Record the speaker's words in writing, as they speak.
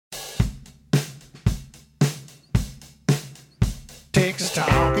Texas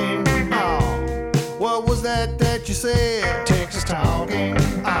talking. Oh, what was that you said? Texas talking.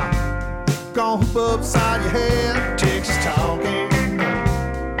 Gonna hoop upside your head. Texas talking.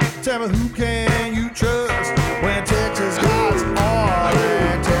 Tell me, who can you trust when Texas got all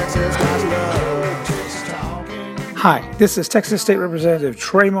and Texas got love? Texas talking. Hi, this is Texas State Representative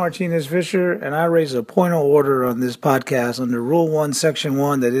Trey Martinez Fisher, and I raise a point of order on this podcast under Rule 1, Section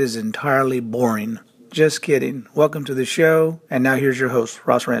 1 that it is entirely boring. Just kidding. Welcome to the show, and now here's your host,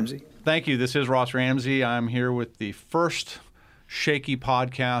 Ross Ramsey. Thank you. This is Ross Ramsey. I'm here with the first shaky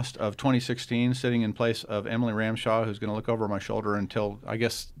podcast of 2016, sitting in place of Emily Ramshaw, who's going to look over my shoulder until, I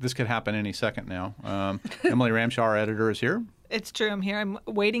guess this could happen any second now. Emily Ramshaw, our editor, is here. It's true. I'm here. I'm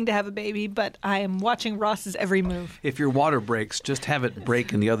waiting to have a baby, but I am watching Ross's every move. If your water breaks, just have it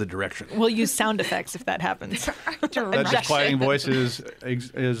break in the other direction. We'll use sound effects if that happens. That disquieting voice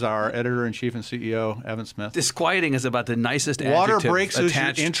is our editor-in-chief and CEO, Evan Smith. Disquieting is about the nicest Water adjective breaks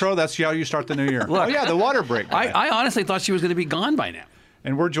attached. is your intro. That's how you start the new year. Look, oh, yeah, the water break. I honestly thought she was going to be gone by now.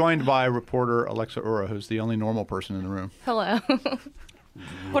 And we're joined by reporter Alexa Ura, who's the only normal person in the room. Hello.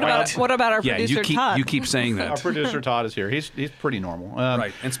 What about our producer, Todd? You keep saying that. Our producer, Todd, is here. He's pretty normal.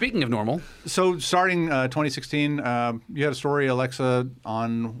 Right. And speaking of normal. So starting 2016, you had a story, Alexa,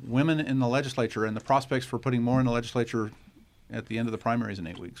 on women in the legislature and the prospects for putting more in the legislature at the end of the primaries in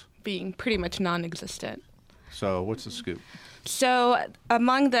 8 weeks. Being pretty much non-existent. So what's the scoop? So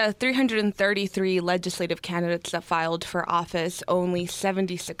among the 333 legislative candidates that filed for office, only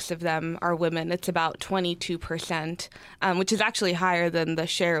 76 of them are women. It's about 22%, which is actually higher than the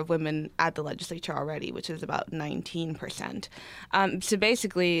share of women at the legislature already, which is about 19%. So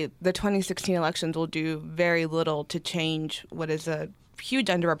basically, the 2016 elections will do very little to change what is a huge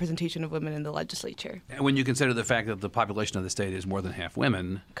underrepresentation of women in the legislature. And when you consider the fact that the population of the state is more than half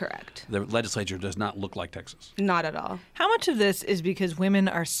women, correct, the legislature does not look like Texas. Not at all. How much of this is because women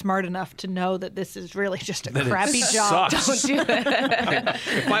are smart enough to know that this is really just a crappy job? Sucks. Don't do it.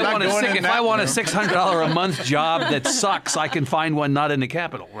 If I want a $600 a month job that sucks, I can find one not in the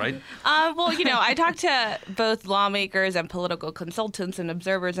Capitol, right? Well, I talked to both lawmakers and political consultants and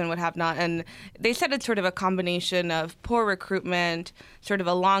observers and what have not, and they said it's sort of a combination of poor recruitment, sort of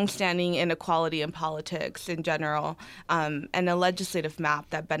a long-standing inequality in politics in general, and a legislative map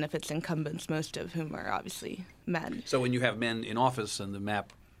that benefits incumbents, most of whom are obviously men. So when you have men in office and the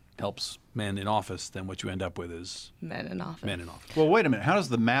map helps men in office, then what you end up with is men in office. Well, wait a minute. How does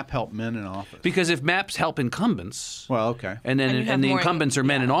the map help men in office? Because if maps help incumbents, well, okay, and the incumbents are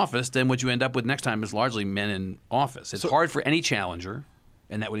men in yeah. office, then what you end up with next time is largely men in office. It's hard for any challenger,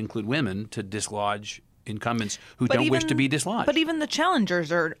 and that would include women, to dislodge incumbents who don't wish to be dislodged. But even the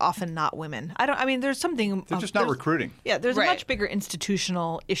challengers are often not women. There's something. They're just not recruiting. Yeah, there's Right. a much bigger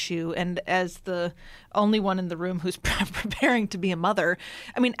institutional issue. And as the only one in the room who's preparing to be a mother,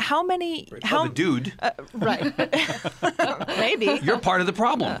 how many? Of a dude. Right. Maybe. You're part of the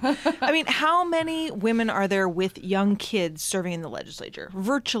problem. How many women are there with young kids serving in the legislature?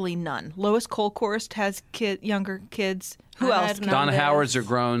 Virtually none. Lois Kolkhorst has younger kids. Who else? Donna Howards are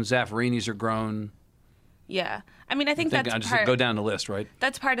grown. Zaffarinis are grown. Yeah. I think that's I just part. go down the list, right?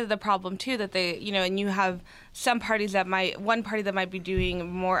 That's part of the problem too. That they, and you have some parties one party that might be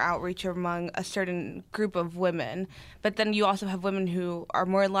doing more outreach among a certain group of women, but then you also have women who are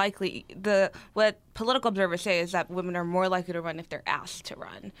more likely. What political observers say is that women are more likely to run if they're asked to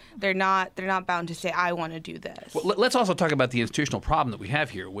run. They're not bound to say, I want to do this. Well, let's also talk about the institutional problem that we have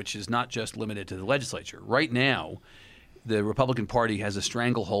here, which is not just limited to the legislature. Right now, the Republican Party has a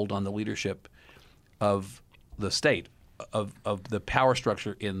stranglehold on the leadership of the state, of the power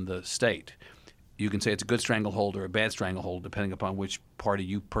structure in the state. You can say it's a good stranglehold or a bad stranglehold, depending upon which party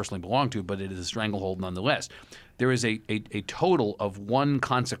you personally belong to, but it is a stranglehold nonetheless. There is a total of one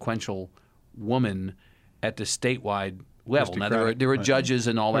consequential woman at the statewide level. Now, there are judges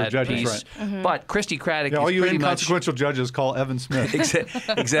and all that judges, piece, right. Mm-hmm. but Christy Craddick all is you pretty much... inconsequential judges call Evan Smith.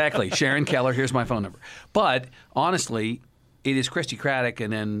 Exactly. Sharon Keller, here's my phone number. But honestly, it is Christy Craddick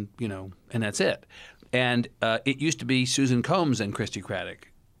and then, and that's it. And it used to be Susan Combs and Christy Craddick,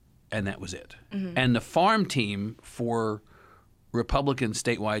 and that was it. Mm-hmm. And the farm team for Republican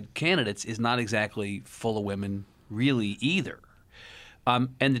statewide candidates is not exactly full of women really either. And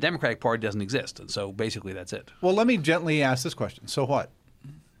the Democratic Party doesn't exist. And so basically that's it. Well, let me gently ask this question. So what?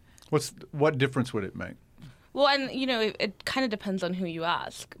 What difference would it make? Well, and it kind of depends on who you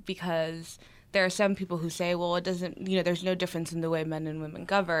ask, because there are some people who say, well, it doesn't, there's no difference in the way men and women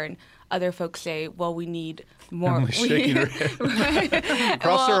govern. Other folks say, well, we need more. Shaking her head.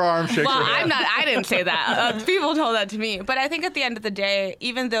 Cross her arms, shake her head. I didn't say that. People told that to me. But I think at the end of the day,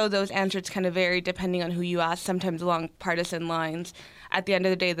 even though those answers kind of vary depending on who you ask, sometimes along partisan lines, at the end of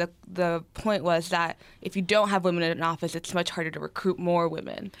the day, the point was that if you don't have women in office, it's much harder to recruit more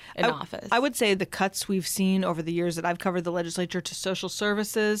women in office. I would say the cuts we've seen over the years that I've covered the legislature to social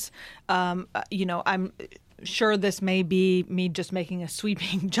services, I'm sure this may be me just making a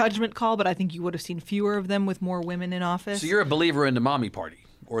sweeping judgment call, but I think you would have seen fewer of them with more women in office. So you're a believer in the mommy party,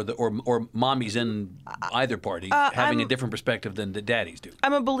 or mommies in either party having a different perspective than the daddies do.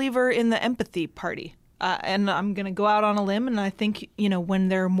 I'm a believer in the empathy party. And I'm going to go out on a limb, and I think, when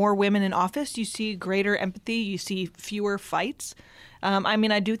there are more women in office, you see greater empathy, you see fewer fights.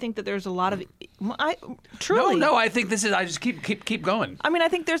 I do think that there's a lot of truly. No, I think this is. I just keep going. I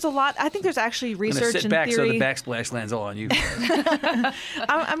think there's a lot. I think there's actually research and sit back theory. so the backsplash lands all on you.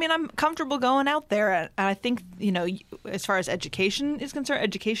 I'm comfortable going out there, and I think as far as education is concerned,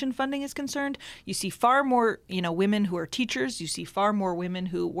 education funding is concerned, you see far more women who are teachers. You see far more women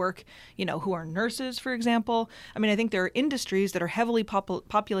who work, who are nurses, for example. I think there are industries that are heavily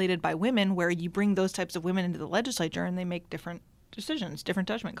populated by women where you bring those types of women into the legislature and they make different decisions, different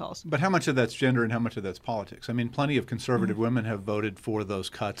judgment calls. But how much of that's gender and how much of that's politics? Plenty of conservative women have voted for those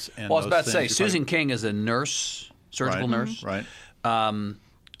cuts. And well, I was about to say, things. Susan King is a nurse, surgical nurse. Right.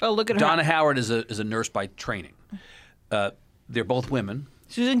 Look at Donna Howard is a nurse by training. They're both women.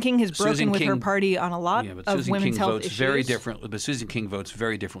 Susan King has broken with her party on a lot of women's health issues. Very different, but Susan King votes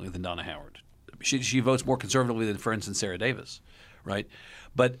very differently than Donna Howard. She votes more conservatively than, for instance, Sarah Davis, right?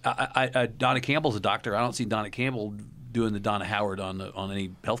 But Donna Campbell's a doctor. I don't see Donna Campbell doing the Donna Howard on any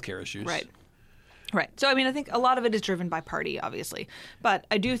healthcare issues. Right. So, I think a lot of it is driven by party, obviously. But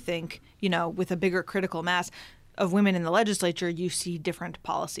I do think, with a bigger critical mass of women in the legislature, you see different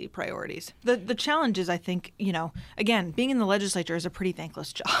policy priorities. The challenge is, I think, again, being in the legislature is a pretty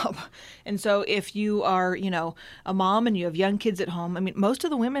thankless job. And so if you are, a mom and you have young kids at home, most of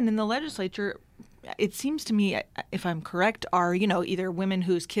the women in the legislature, it seems to me, if I'm correct, are, either women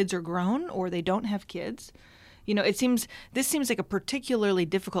whose kids are grown or they don't have kids. This seems like a particularly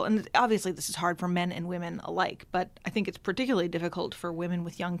difficult, and obviously this is hard for men and women alike, but I think it's particularly difficult for women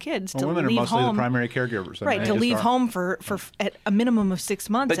with young kids to leave home. Women are mostly the primary caregivers. Right, to leave home for at a minimum of 6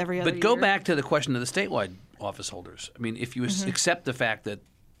 months every other year. But go back to the question of the statewide office holders. If you accept the fact that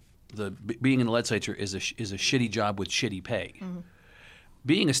being in the legislature is a shitty job with shitty pay,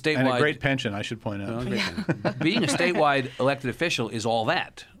 being a statewide... And a great pension, I should point out. Being a statewide elected official is all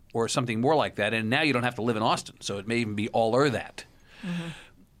that, or something more like that, and now you don't have to live in Austin, so it may even be all or that.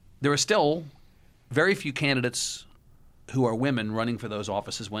 There are still very few candidates who are women running for those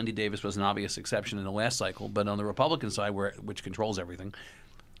offices. Wendy Davis was an obvious exception in the last cycle, but on the Republican side, which controls everything,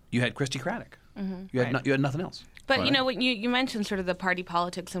 you had Christy Craddock. You had nothing else. But when you mentioned sort of the party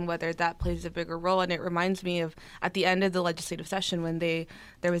politics and whether that plays a bigger role, and it reminds me of at the end of the legislative session when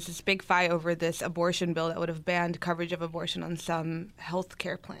there was this big fight over this abortion bill that would have banned coverage of abortion on some health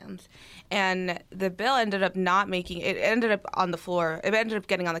care plans. And the bill ended up ended up on the floor. It ended up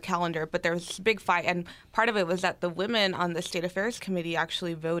getting on the calendar, but there was this big fight. And part of it was that the women on the State Affairs Committee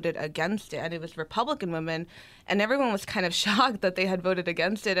actually voted against it. And it was Republican women. And everyone was kind of shocked that they had voted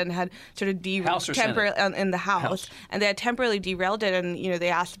against it and had sort of temporarily in the House. And they had temporarily derailed it. And they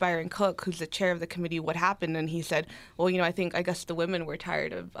asked Byron Cook, who's the chair of the committee, what happened, and he said, "Well, I guess the women were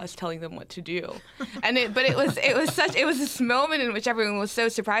tired of us telling them what to do." And it was this moment in which everyone was so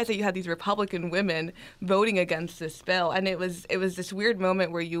surprised that you had these Republican women voting against this bill, and it was this weird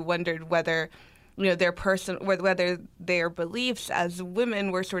moment where you wondered whether whether their beliefs as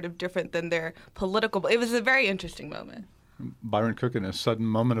women were sort of different than their political. It was a very interesting moment. Byron Cook in a sudden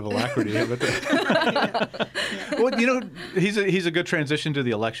moment of alacrity. Well, he's a good transition to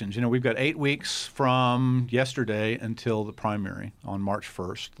the elections. We've got 8 weeks from yesterday until the primary on March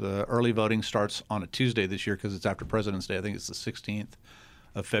 1st. The early voting starts on a Tuesday this year because it's after President's Day. I think it's the 16th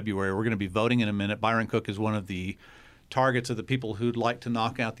of February. We're going to be voting in a minute. Byron Cook is one of the targets of the people who'd like to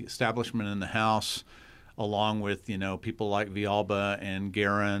knock out the establishment in the House, along with people like Villalba and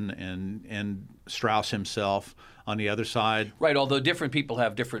Guerin and Strauss himself on the other side. Right, although different people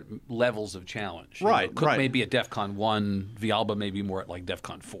have different levels of challenge. Right, Cook may be at DEFCON 1, Villalba may be more at like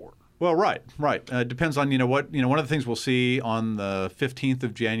DEFCON 4. Well, right. Depends on one of the things we'll see on the 15th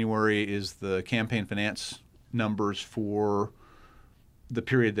of January is the campaign finance numbers for the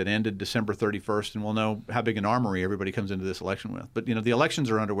period that ended December 31st, and we'll know how big an armory everybody comes into this election with. But the elections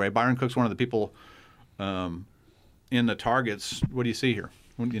are underway. Byron Cook's one of the people in the targets. What do you see here?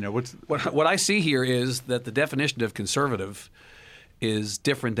 What I see here is that the definition of conservative is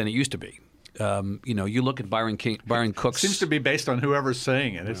different than it used to be. You look at Byron Cook's. It seems to be based on whoever's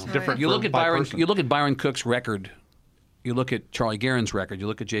saying it. It's different. You look at Byron. Person. You look at Byron Cook's record. You look at Charlie Guerin's record. You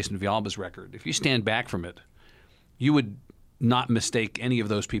look at Jason Villalba's record. If you stand back from it, you would not mistake any of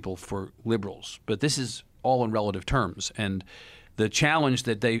those people for liberals. But this is all in relative terms. And the challenge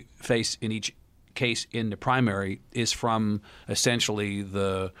that they face in each case in the primary is from essentially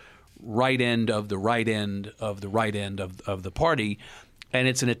the right end of the right end of the right end of the party. And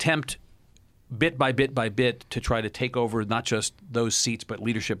it's an attempt bit by bit by bit to try to take over not just those seats but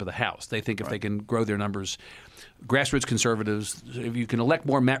leadership of the House. They think if they can grow their numbers, grassroots conservatives, if you can elect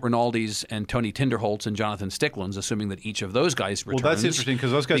more Matt Rinaldis and Tony Tinderholtz and Jonathan Sticklands, assuming that each of those guys returns. Well, that's interesting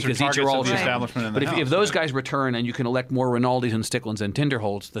because those guys are targets of the establishment in the House. But if those guys return and you can elect more Rinaldis and Sticklands and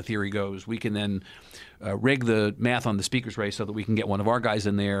Tinderholtz, the theory goes, we can then rig the math on the speaker's race so that we can get one of our guys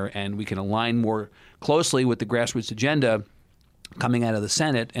in there and we can align more closely with the grassroots agenda coming out of the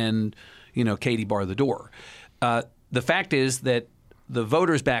Senate and Katie bar the door. The fact is that the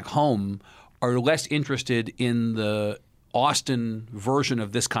voters back home are less interested in the Austin version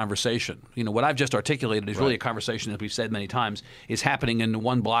of this conversation. What I've just articulated is really a conversation, as we've said many times, is happening in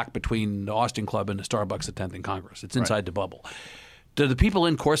one block between the Austin Club and the Starbucks at 10th and Congress. It's inside the bubble. Do the people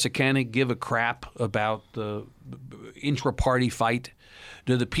in Corsicana give a crap about the intra-party fight?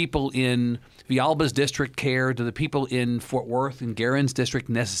 Do the people in Villalba's district care? Do the people in Fort Worth and Guerin's district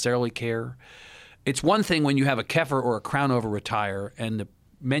necessarily care? It's one thing when you have a Keffer or a Crownover retire and the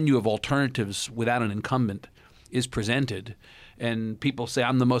menu of alternatives without an incumbent is presented and people say,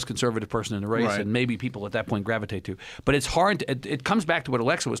 I'm the most conservative person in the race, and maybe people at that point gravitate to. But it's hard. It comes back to what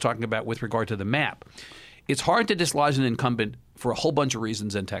Alexa was talking about with regard to the map. It's hard to dislodge an incumbent for a whole bunch of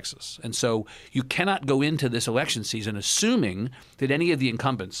reasons in Texas. And so you cannot go into this election season assuming that any of the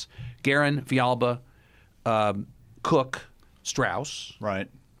incumbents, Guerin, Villalba, Cook, Strauss,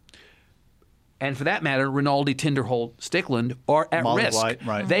 and for that matter, Rinaldi, Tinderholtz, Stickland are at Molly risk.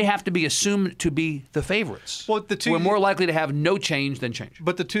 White, They have to be assumed to be the favorites. Well, the two We're more likely to have no change than change.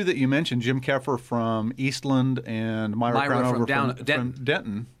 But the two that you mentioned, Jim Keffer from Eastland and Myra Crownover from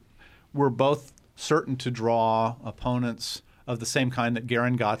Denton, were both certain to draw opponents of the same kind that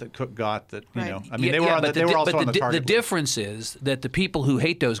Guerin got, that Cook got, that they were on the target. The difference is that the people who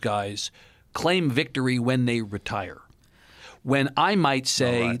hate those guys claim victory when they retire. When I might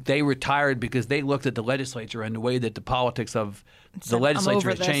say they retired because they looked at the legislature and the way that the politics of the legislature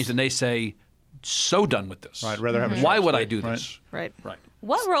has changed, and they say, so done with this. Rather have a Why would I do this? Right.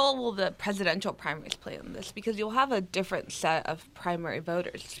 What role will the presidential primaries play in this? Because you'll have a different set of primary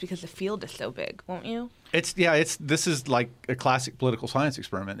voters just because the field is so big, won't you? This is like a classic political science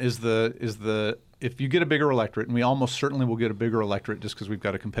experiment. If you get a bigger electorate, and we almost certainly will get a bigger electorate just because we've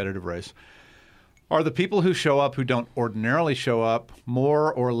got a competitive race, are the people who show up who don't ordinarily show up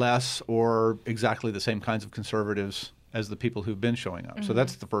more or less or exactly the same kinds of conservatives as the people who've been showing up? So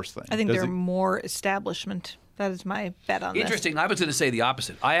that's the first thing. I think they're more establishment. That is my bet on this. Interesting. I was going to say the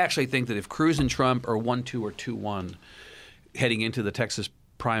opposite. I actually think that if Cruz and Trump are 1-2 or 2-1 heading into the Texas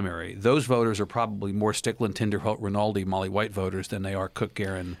primary, those voters are probably more Stickland, Tinderholtz, Rinaldi, Molly White voters than they are Cook,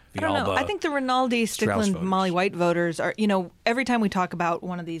 Guerin, Villalba. I don't know. I think the Rinaldi, Stickland, Molly White voters are, every time we talk about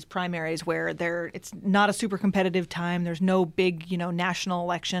one of these primaries where it's not a super competitive time, there's no big, national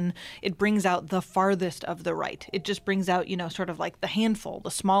election, it brings out the farthest of the right. It just brings out, sort of like the handful,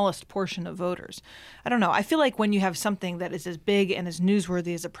 the smallest portion of voters. I don't know. I feel like when you have something that is as big and as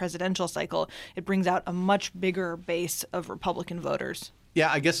newsworthy as a presidential cycle, it brings out a much bigger base of Republican voters. Yeah,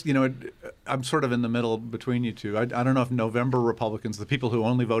 I guess, I'm sort of in the middle between you two. I don't know if November Republicans, the people who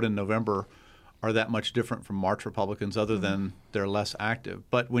only vote in November, are that much different from March Republicans other than they're less active.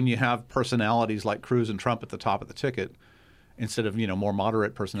 But when you have personalities like Cruz and Trump at the top of the ticket, instead of, more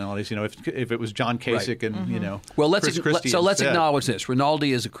moderate personalities, if it was John Kasich and, well, Chris Christie let's instead. Acknowledge this.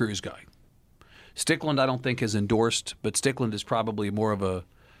 Rinaldi is a Cruz guy. Stickland, I don't think, has endorsed, but Stickland is probably more of a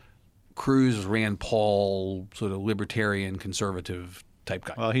Cruz, Rand Paul, sort of libertarian, conservative type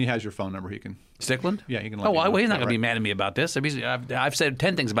guy. Well, he has your phone number. He can. Stickland? Yeah, he can. He's not going to be mad at me about this. I mean, I've said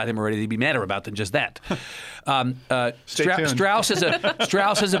 10 things about him already that he'd be madder about than just that. Strauss is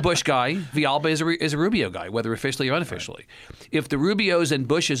a Bush guy. Villalba is a Rubio guy, whether officially or unofficially. Right. If the Rubios and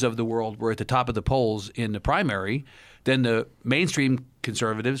Bushes of the world were at the top of the polls in the primary, then the mainstream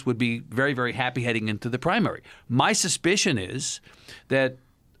conservatives would be very, very happy heading into the primary. My suspicion is that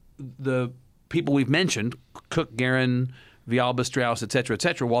the people we've mentioned, Cook, Guerin, Villalba, Strauss, et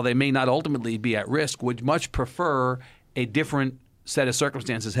cetera, while they may not ultimately be at risk, would much prefer a different set of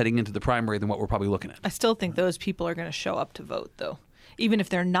circumstances heading into the primary than what we're probably looking at. I still think those people are going to show up to vote, though. Even if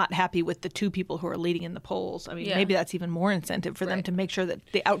they're not happy with the two people who are leading in the polls. I mean, maybe that's even more incentive for them to make sure that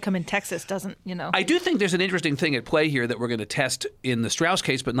the outcome in Texas doesn't, I do think there's an interesting thing at play here that we're going to test in the Strauss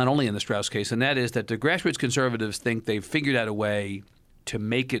case, but not only in the Strauss case, and that is that the grassroots conservatives think they've figured out a way to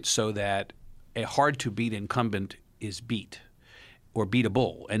make it so that a hard-to-beat incumbent is beat. or beat a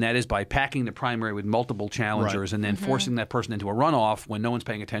bull, and that is by packing the primary with multiple challengers and then forcing that person into a runoff when no one's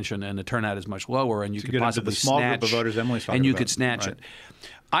paying attention and the turnout is much lower, and you could get into possibly the small snatch group of voters Emily's talking and you about. could snatch Right. it.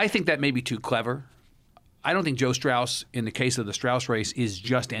 I think that may be too clever. I don't think Joe Strauss, in the case of the Strauss race, is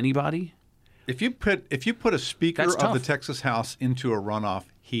just anybody. If you put a speaker That's of the tough. Texas House into a runoff,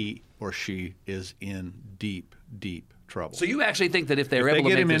 he or she is in deep, deep trouble. So you actually think that if they're If they able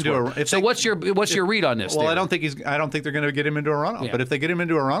get to him make this into work. a- if So they- what's your read on this? Well, theory? I don't think they're going to get him into a runoff. Yeah. But if they get him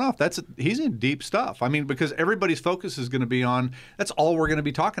into a runoff, he's in deep stuff. I mean, because everybody's focus is going to be on that's all we're going to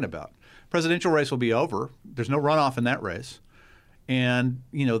be talking about. Presidential race will be over. There's no runoff in that race. And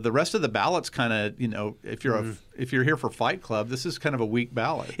the rest of the ballots kind of if you're here for Fight Club, this is kind of a weak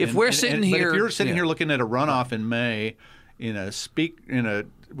ballot. If And- we're and- sitting but here- if you're sitting yeah. here looking at a runoff in May,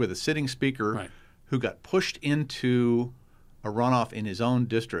 with a sitting speaker Right. who got pushed into a runoff in his own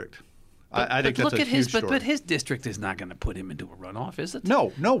district, I think but that's look a at huge his, story. but his district is not going to put him into a runoff, is it?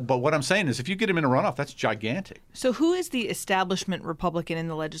 No, but what I'm saying is if you get him in a runoff, that's gigantic. So who is the establishment Republican in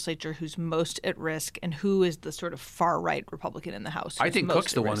the legislature who's most at risk, and who is the sort of far-right Republican in the House? I who's think most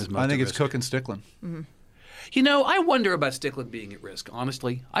Cook's at the one risk? who's most I think at it's risk. Cook and Sticklin. I wonder about Sticklin being at risk.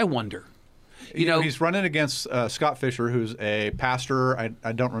 Honestly, I wonder. He's running against Scott Fisher, who's a pastor.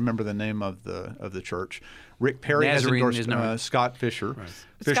 I don't remember the name of the church. Rick Perry Nazarene has is endorsed not- Scott Fisher.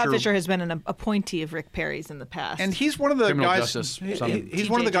 Scott Fisher has been an appointee of Rick Perry's in the past. And he's one of the Criminal guys. justice, He's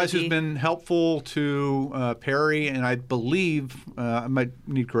one of the guys who's TJGD. been helpful to Perry, and I believe I might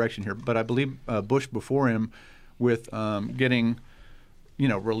need correction here, but I believe Bush before him with getting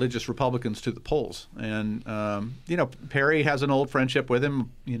religious Republicans to the polls. And Perry has an old friendship with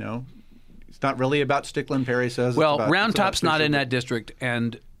him. It's not really about Sticklin. Perry says. Well, it's Round about Top's not Fisher, in but- that district,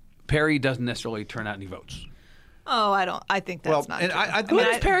 and Perry doesn't necessarily turn out any votes. I think that's not and true. I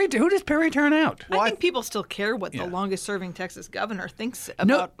Who does Perry turn out? I think people still care what Yeah. the longest-serving Texas governor thinks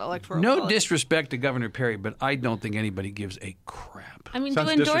about electoral no politics. disrespect to Governor Perry, but I don't think anybody gives a crap. I mean, Sounds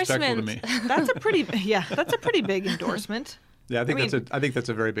do disrespectful to endorsements. me. That's a pretty big endorsement. Yeah, I think mean, that's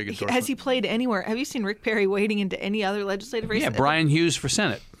a very big endorsement. Has he played anywhere? Have you seen Rick Perry wading into any other legislative race? Yeah, Brian Hughes for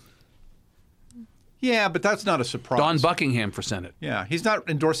Senate. Yeah, but that's not a surprise. Don Buckingham for Senate. Yeah, he's not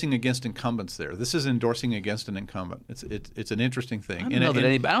endorsing against incumbents there. This is endorsing against an incumbent. It's an interesting thing. I don't know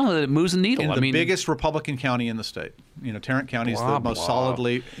that it moves the needle. in I the mean, biggest Republican county in the state. Tarrant County is Blah, the most blah.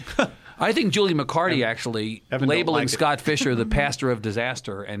 solidly. I think Julie McCarty actually Evan don't labeling like it. Scott Fisher the pastor of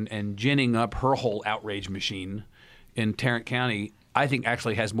disaster and ginning up her whole outrage machine in Tarrant County, I think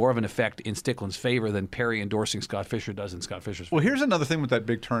actually has more of an effect in Sticklin's favor than Perry endorsing Scott Fisher does in Scott Fisher's favor. Well, here's another thing with that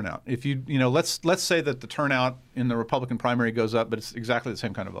big turnout. If let's say that the turnout in the Republican primary goes up, but it's exactly the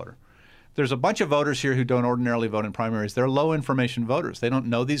same kind of voter. There's a bunch of voters here who don't ordinarily vote in primaries. They're low information voters. They don't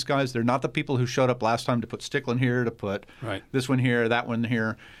know these guys. They're not the people who showed up last time to put Sticklin here, to put Right. this one here, that one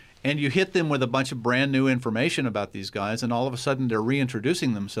here. And you hit them with a bunch of brand new information about these guys, and all of a sudden they're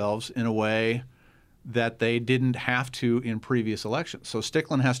reintroducing themselves in a way that they didn't have to in previous elections. So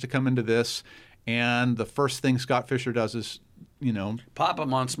Sticklin has to come into this, and the first thing Scott Fisher does is, Pop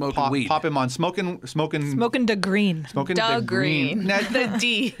him on smoking weed. pop him on smoking Smoking Green. Doug Green. Now, The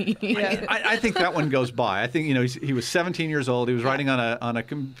D. I think that one goes by. I think he was 17 years old. He was writing on a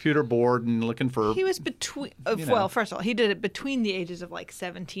computer board and looking for. He was between. Well, first of all, he did it between the ages of like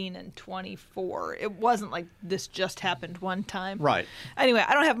 17 and 24. It wasn't like this just happened one time. Right. Anyway,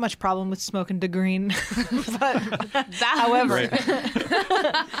 I don't have much problem with smoking Green, but however,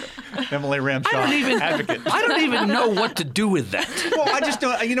 Emily Ramshaw, advocate. I don't even know what to do with that. Well, I just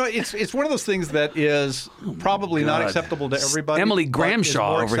don't. It's one of those things that is probably not God. acceptable to everybody. Emily but is Gramshaw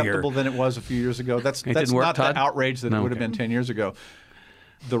more over here. acceptable than it was a few years ago. That's didn't work, not Todd? the outrage that it No, would have okay. been 10 years ago.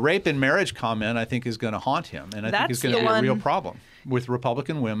 The rape and marriage comment, I think, is going to haunt him, and I think That's it's going to the be a real one- problem with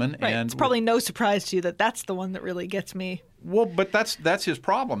Republican women. right, And it's probably no surprise to you that that's the one that really gets me. Well, but that's his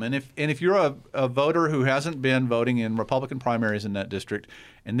problem. And if you're a voter who hasn't been voting in Republican primaries in that district,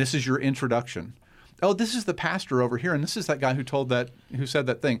 and this is your introduction, oh, this is the pastor over here, and this is that guy who said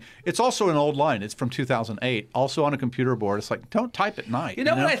that thing. It's also an old line. It's from 2008, also on a computer board. It's like, don't type at night. You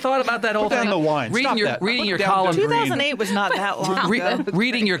know what I thought about that whole Put thing? down the wine. Reading Stop your that. reading Put your down column. Doug Green. 2008 was not that long ago.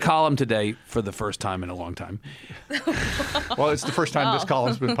 Reading your column today for the first time in a long time. Well, it's the first time this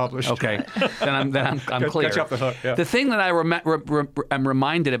column's been published. Okay, then I'm clear. Catch off the hook. Yeah. The thing that I'm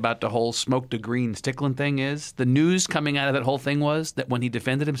reminded about the whole smoke to green Sticklin thing is the news coming out of that whole thing was that when he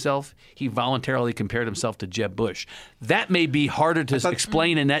defended himself, he voluntarily compared himself to Jeb Bush. That may be harder to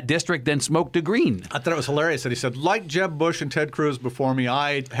explain in that district than smoke to green. I thought it was hilarious that he said, like Jeb Bush and Ted Cruz before me,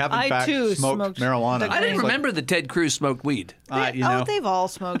 I have in fact too smoked marijuana. I didn't remember that Ted Cruz smoked weed. They've all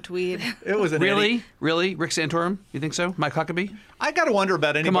smoked weed. It was an Really? Really? Rick Santorum? You think so? Mike Huckabee? I got to wonder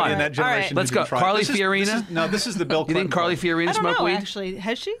about anybody on. in that All right. generation. Let's who go. didn't try it. Carly This is- Fiorina? This is the Bill You Clinton. think Carly part. Fiorina I don't smoked know, weed? actually.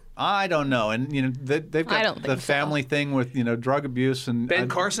 Has she? I don't know. And, they've I got don't the think so. family thing with, drug abuse. And Ben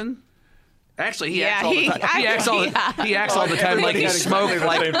Carson? Actually, he acts Yeah, all the time. He acts all the time like he had smoked exactly the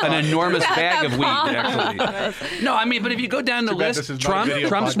like same an thought. enormous bag of weed, actually. No, I mean, but if you go down the Too bad list, this is not a video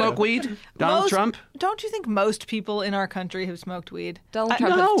Trump podcast. smoked weed? Donald Trump? Don't you think most people in our country have smoked weed? Donald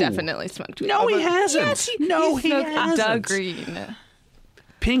Trump no. has definitely smoked weed. No, he hasn't. Yes, No, he he smoked hasn't. Doug Green.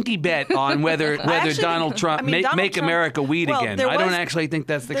 Pinky bet on whether Actually, Donald Trump Donald make Trump- America weed well, again. there I don't was- actually think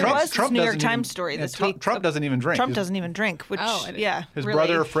that's the There case. was this Trump New York doesn't Times even- story yeah, this Trump- week. Trump doesn't even drink. Trump His- doesn't even drink, which, Oh, I didn't- His really,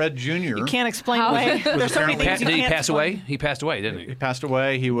 brother, Fred Jr. you can't explain How- away. There's so many apparently- things you Did he can't pass explain. away? He passed away, didn't He he? passed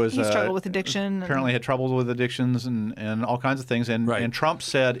away. He was He struggled with addiction. and- apparently had trouble with addictions and all kinds of things. And Right. and Trump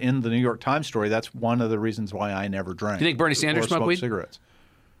said in the New York Times story, that's one of the reasons why I never drank. Do you think Bernie Sanders or smoked weed? cigarettes?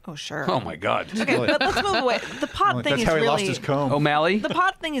 Oh, sure. Oh, my God. Okay, but let's move away. The pot thing That's is how he really lost his comb. O'Malley? the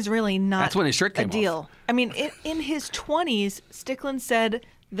pot thing is really not That's when his shirt came a off. deal. I mean, in his 20s, Stickland said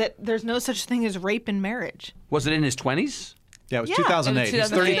that there's no such thing as rape in marriage. Was it in his 20s? Yeah, it was Yeah, 2008. it was He's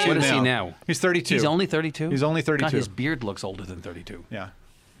 2008. 32 What is he now? He's 32. He's only 32? He's only 32. God, his beard looks older than 32. Yeah.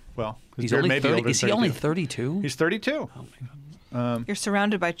 Well, his He's beard only may be 30. older Is than he only 32. 32? He's 32. You're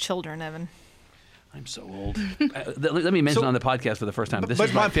surrounded by children, Evan. I'm so old. Let me mention So- on the podcast for the first time. This but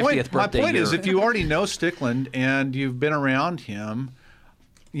is my 50th birthday my point year. is, if you already know Stickland and you've been around him,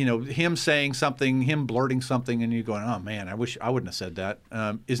 him saying something, him blurting something, and you going, "Oh man, I wish I wouldn't have said that,"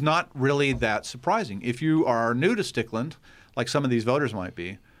 is not really that surprising. If you are new to Stickland, like some of these voters might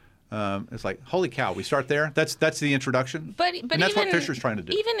be, it's like, "Holy cow!" We start there. That's the introduction. But and that's even, what Fisher's trying to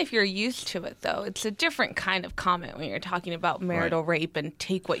do. Even if you're used to it, though, it's a different kind of comment when you're talking about marital rape and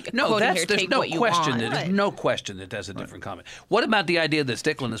take what you No, quoting here, there's take no what you question. want. There's Right. no question that that's a different comment. What about the idea that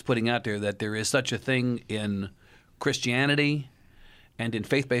Stickland is putting out there that there is such a thing in Christianity and in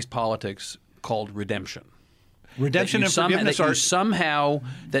faith-based politics called redemption? Redemption and forgiveness that you are somehow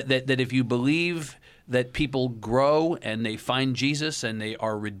that if you believe that people grow and they find Jesus and they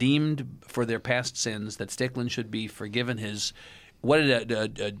are redeemed for their past sins, that Stickland should be forgiven his. What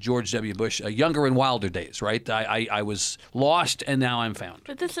did George W. Bush, younger and wilder days, right? I was lost and now I'm found.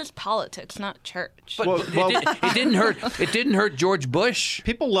 But this is politics, not church. But Well, it didn't hurt. It didn't hurt George Bush.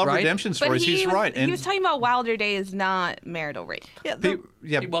 people love right? redemption But stories. He's was, right. he was talking about Wilder Days, not marital rape.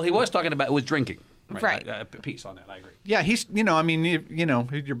 Yeah, Well, he was talking about it was drinking. Right. Peace on that. I agree. Yeah, he's. I mean,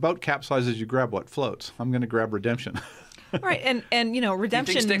 your boat capsizes, you grab what floats. I'm going to grab redemption. right. And Do you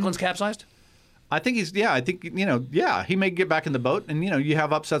redemption. think Stickland's capsized? I think he's. Yeah, I think he may get back in the boat, and you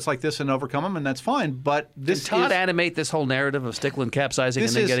have upsets like this and overcome them, and that's fine. But this Did Todd is, animate this whole narrative of Stickland capsizing and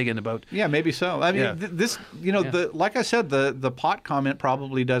This then is- getting in the boat? Yeah, maybe so. I mean, Yeah. this. Like I said, the pot comment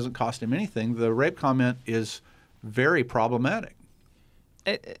probably doesn't cost him anything. The rape comment is very problematic.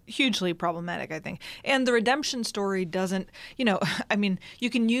 Hugely problematic, I think. And the redemption story doesn't, I mean,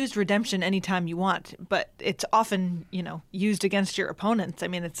 you can use redemption anytime you want, but it's often, used against your opponents. I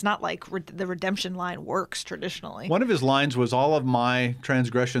mean, it's not like the redemption line works traditionally. One of his lines was, "All of my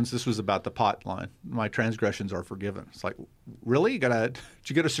transgressions." This was about the pot line. "My transgressions are forgiven." It's like, really? Did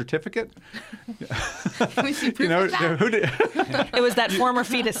you get a certificate? We see proof of that. Who did? It was that former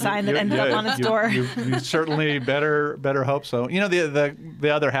fetus sign that ended up on his door. You certainly better hope so. The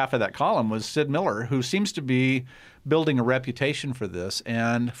other half of that column was Sid Miller, who seems to be building a reputation for this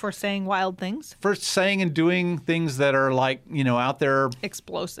and For saying wild things. for saying and doing things that are like out there.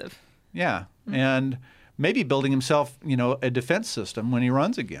 Explosive. Yeah, and maybe building himself a defense system when he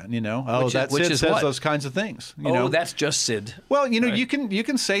runs again. Which Sid is says what? those kinds of things. That's just Sid. Well, you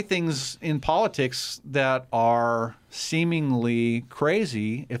can say things in politics that are seemingly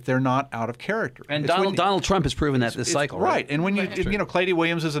crazy if they're not out of character. And It's when- Donald Trump has proven that this it's- cycle, right? And when Right. Clady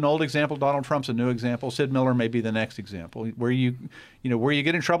Williams is an old example, Donald Trump's a new example, Sid Miller may be the next example. Where you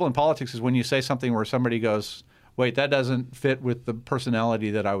get in trouble in politics is when you say something where somebody goes, "Wait, that doesn't fit with the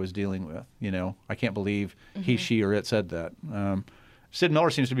personality that I was dealing with." I can't believe he, she, or it said that. Sid Miller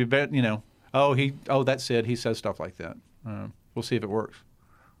seems to be, that's Sid. He says stuff like that. We'll see if it works.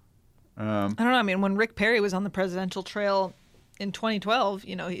 I don't know. I mean, when Rick Perry was on the presidential trail in 2012,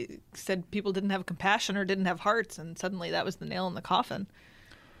 he said people didn't have compassion or didn't have hearts, and suddenly that was the nail in the coffin.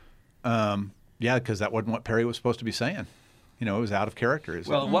 Yeah, because that wasn't what Perry was supposed to be saying. It was out of character.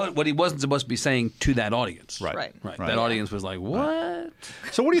 Well, what he wasn't supposed to be saying to that audience. Right. Right. Right. Right. That audience was like, what?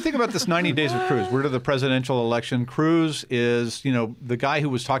 So what do you think about this 90 days of Cruz? We're to the presidential election. Cruz is, the guy who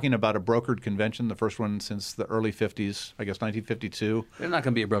was talking about a brokered convention, the first one since the early 50s, I guess 1952. There's not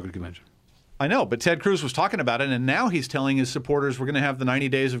going to be a brokered convention. I know, but Ted Cruz was talking about it, and now he's telling his supporters we're going to have the 90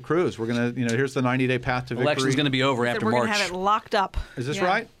 days of Cruz. We're going to, here's the 90-day path to victory. Election's going to be over after We're March. going to have it locked up. Is this Yeah.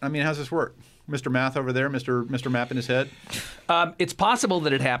 right? I mean, how's this work? Mr. Math over there, Mr. Map in his head? It's possible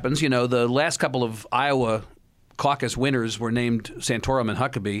that it happens. The last couple of Iowa caucus winners were named Santorum and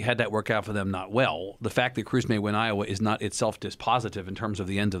Huckabee. Had that work out for them, not well. The fact that Cruz may win Iowa is not itself dispositive in terms of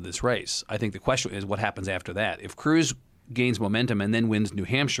the end of this race. I think the question is what happens after that. If Cruz gains momentum and then wins New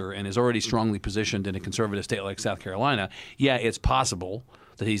Hampshire and is already strongly positioned in a conservative state like South Carolina, yeah, it's possible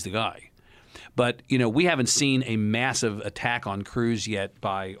that he's the guy. But, we haven't seen a massive attack on Cruz yet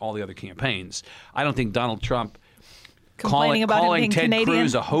by all the other campaigns. I don't think Donald Trump Complaining about him being Ted Canadian.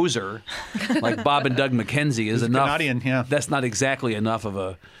 Cruz a hoser like Bob and Doug McKenzie is enough. Canadian, yeah. That's not exactly enough of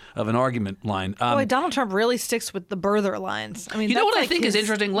an argument line. Boy, Donald Trump really sticks with the birther lines. I mean, You know that's what I like think is his,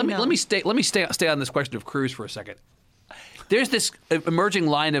 interesting? Let me stay on this question of Cruz for a second. There's this emerging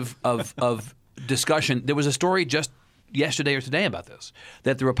line of discussion. There was a story just yesterday or today about this,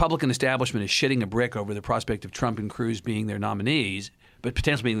 that the Republican establishment is shitting a brick over the prospect of Trump and Cruz being their nominees, but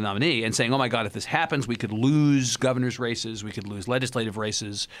potentially being the nominee, and saying, oh my God, if this happens, we could lose governor's races, we could lose legislative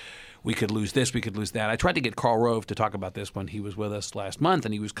races, we could lose this, we could lose that. I tried to get Karl Rove to talk about this when he was with us last month,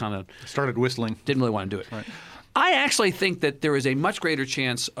 and he was kind of Started whistling. didn't really want to do it. Right. I actually think that there is a much greater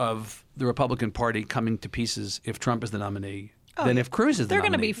chance of the Republican Party coming to pieces if Trump is the nominee than if Cruz is the They're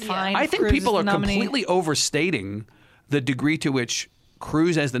nominee. going to be fine. I if think Cruz people is are the nominee. completely overstating the degree to which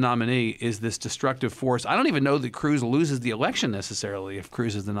Cruz as the nominee is this destructive force. I don't even know that Cruz loses the election necessarily if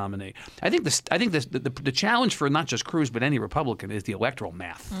Cruz is the nominee. I think the challenge for not just Cruz but any Republican is the electoral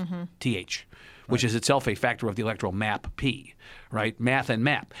math, TH, which is itself a factor of the electoral map, P, right? Math and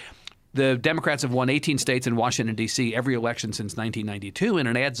map. The Democrats have won 18 states in Washington, D.C. every election since 1992, and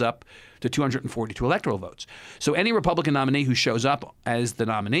it adds up to 242 electoral votes. So any Republican nominee who shows up as the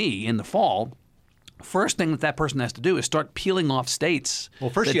nominee in the fall, first thing that person has to do is start peeling off states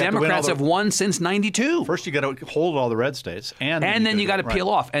First that you have to win Democrats all the- have won since 92. First, you got to hold all the red states, and then you got to right. peel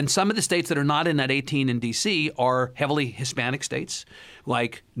off. And some of the states that are not in that 18 in D.C. are heavily Hispanic states,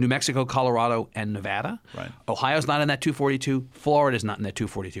 like New Mexico, Colorado, and Nevada. Right. Ohio's not in that 242. Florida's not in that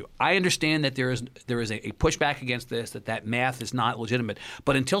 242. I understand that there is a pushback against this, that math is not legitimate.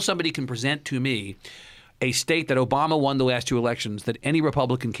 But until somebody can present to me a state that Obama won the last two elections that any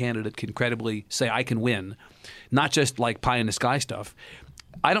Republican candidate can credibly say, I can win, not just like pie in the sky stuff,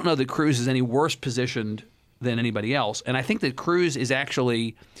 I don't know that Cruz is any worse positioned than anybody else. And I think that Cruz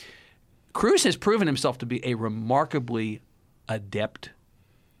has proven himself to be a remarkably adept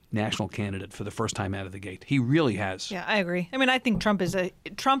national candidate for the first time out of the gate. He really has. Yeah, I agree. I mean, I think Trump is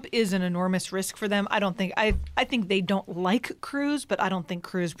an enormous risk for them. I think they don't like Cruz, but I don't think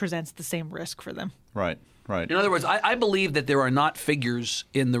Cruz presents the same risk for them. Right. In other words, I believe that there are not figures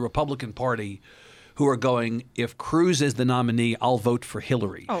in the Republican Party who are going, if Cruz is the nominee, I'll vote for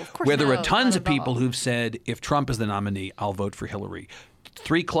Hillary. Oh, of course Where there not. are tons Not of at people all. who've said, if Trump is the nominee, I'll vote for Hillary.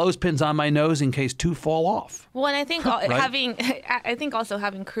 3 clothespins on my nose in case 2 fall off. Well, and I think also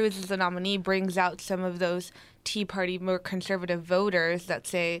having Cruz as the nominee brings out some of those Tea Party more conservative voters that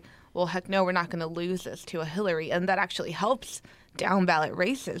say, well, heck no, we're not going to lose this to a Hillary, and that actually helps down ballot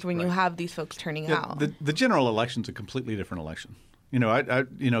races when you have these folks turning out. The general election's a completely different election.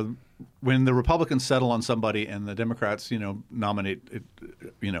 When the Republicans settle on somebody and the Democrats, nominate,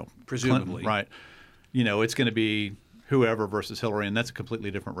 Presumably. Clinton, right? It's going to be whoever versus Hillary, and that's a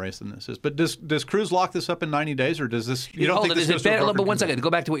completely different race than this is. But does Cruz lock this up in 90 days, or does this? You don't Hold think it, this is it goes to a better? brokered But one second, convention? go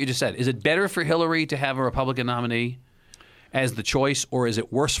back to what you just said. Is it better for Hillary to have a Republican nominee as the choice, or is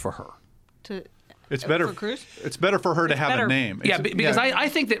it worse for her? It's better for Cruz? It's better for her to have better. a name. Yeah, because I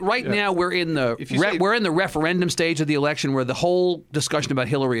think that right now we're in the If you say- we're in the referendum stage of the election where the whole discussion about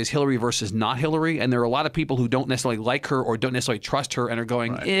Hillary is Hillary versus not Hillary, and there are a lot of people who don't necessarily like her or don't necessarily trust her and are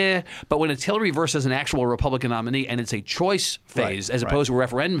going, But when it's Hillary versus an actual Republican nominee and it's a choice phase as opposed to a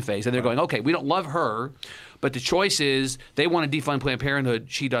referendum phase, and they're going, okay, we don't love her, but the choice is they want to defund Planned Parenthood,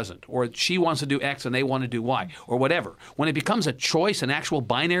 she doesn't, or she wants to do X and they want to do Y, or whatever. When it becomes a choice, an actual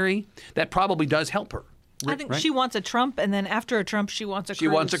binary, that probably does help her. I think she wants a Trump, and then after a Trump, she wants a Cruz. She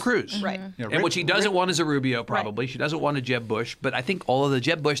wants a Cruz. Right. Yeah, And what she doesn't want is a Rubio, probably. Right. She doesn't want a Jeb Bush. But I think all of the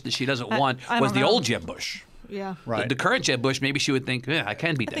Jeb Bush that she doesn't want I was don't the know. old Jeb Bush. Yeah. Right. The current Jeb Bush, maybe she would think, I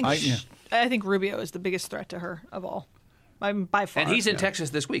can beat that. I think Rubio is the biggest threat to her of all. By far. And he's in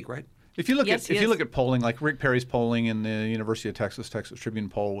Texas this week, right? If you look Yes, at he if you is. look at polling, like Rick Perry's polling in the University of Texas Tribune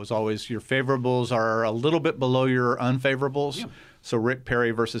poll was always your favorables are a little bit below your unfavorables. Yeah. So Rick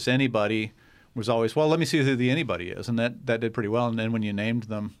Perry versus anybody was always, well, let me see who the anybody is, and that did pretty well. And then when you named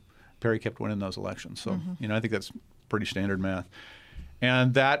them, Perry kept winning those elections. So I think that's pretty standard math.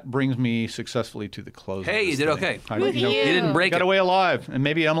 And that brings me successfully to the close. Hey, of you this did thing. okay. I, You didn't break got it. away alive, and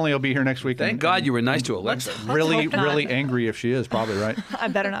maybe Emily will be here next week. Thank God you were nice to Alexa. Really, hope not. really angry if she is, probably, right? I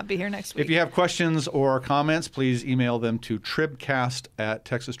better not be here next week. If you have questions or comments, please email them to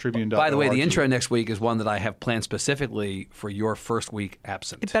tribcast@texastribune.org. By the way, the intro next week is one that I have planned specifically for your first week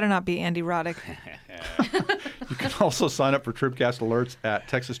absent. It better not be Andy Roddick. You can also sign up for Tribcast alerts at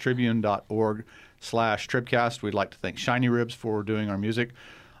texastribune.org/Tribcast. We'd like to thank Shiny Ribs for doing our music.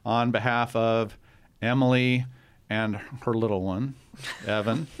 On behalf of Emily and her little one,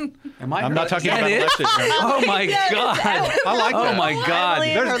 Evan. I'm not talking about Alexis. Oh my God! I like that. Oh my God!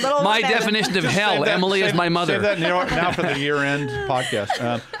 Emily and her little My Evan. definition of Just hell. save that- Emily is save- my mother. Save that now for the year-end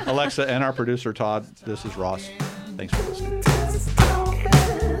podcast. Alexa and our producer, Todd, this is Ross. Thanks for listening.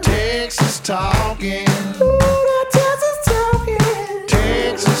 Texas talking.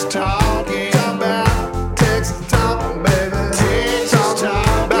 Texas talking. Talk about Texas talking, baby. Texas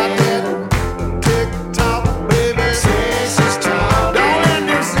talk about that TikTok, baby. Texas talk. Don't let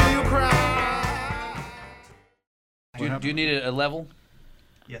me see you cry. Do you need a level?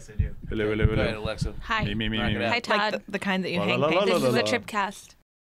 Yes, I do. Hello, Go ahead, Alexa. Hi. Me. Hi, Todd. Like the kind that you La, hang la, la, paintings. This is la, the la. Tripcast.